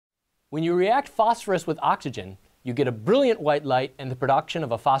When you react phosphorus with oxygen, you get a brilliant white light and the production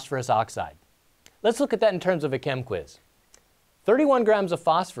of a phosphorus oxide. Let's look at that in terms of a chem quiz. 31 grams of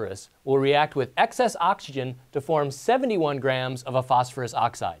phosphorus will react with excess oxygen to form 71 grams of a phosphorus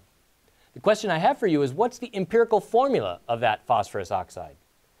oxide. The question I have for you is, what's the empirical formula of that phosphorus oxide?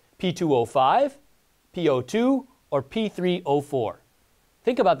 P2O5, PO2, or P3O4?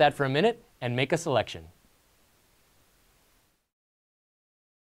 Think about that for a minute and make a selection.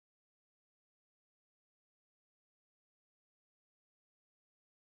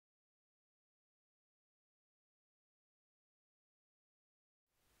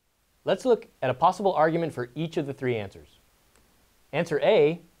 Let's look at a possible argument for each of the three answers. Answer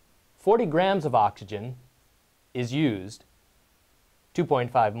A, 40 grams of oxygen is used,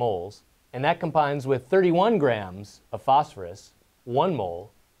 2.5 moles, and that combines with 31 grams of phosphorus, 1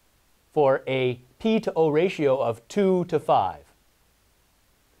 mole, for a P to O ratio of 2 to 5.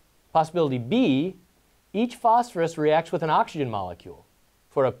 Possibility B, each phosphorus reacts with an oxygen molecule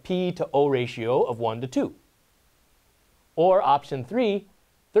for a P to O ratio of 1 to 2. Or option 3,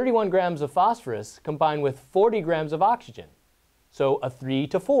 31 grams of phosphorus combined with 40 grams of oxygen, so a 3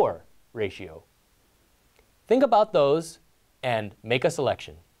 to 4 ratio. Think about those and make a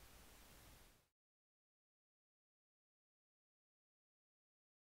selection.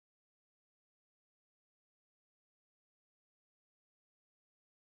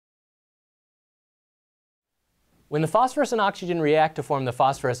 When the phosphorus and oxygen react to form the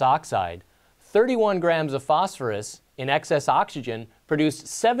phosphorus oxide, 31 grams of phosphorus in excess oxygen produced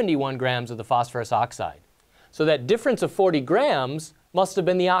 71 grams of the phosphorus oxide. So that difference of 40 grams must have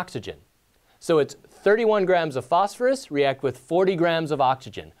been the oxygen. So it's 31 grams of phosphorus react with 40 grams of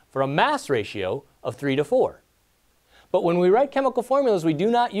oxygen for a mass ratio of 3 to 4. But when we write chemical formulas, we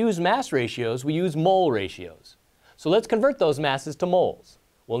do not use mass ratios, we use mole ratios. So let's convert those masses to moles.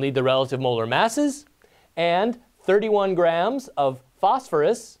 We'll need the relative molar masses, and 31 grams of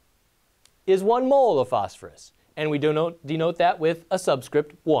phosphorus is 1 mole of phosphorus, and we denote that with a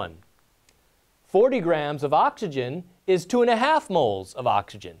subscript 1. 40 grams of oxygen is 2.5 moles of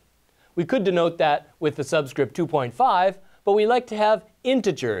oxygen. We could denote that with the subscript 2.5, but we like to have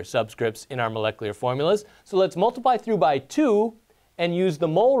integer subscripts in our molecular formulas, so let's multiply through by 2 and use the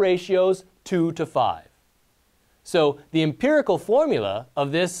mole ratios 2 to 5. So the empirical formula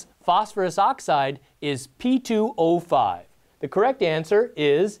of this phosphorus oxide is P2O5. The correct answer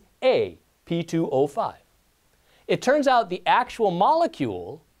is A, P2O5. It turns out the actual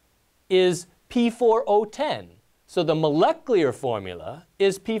molecule is P4O10. So the molecular formula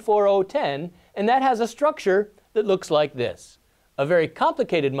is P4O10, and that has a structure that looks like this. A very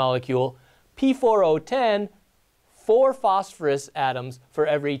complicated molecule, P4O10, 4 phosphorus atoms for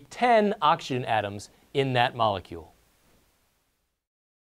every 10 oxygen atoms in that molecule.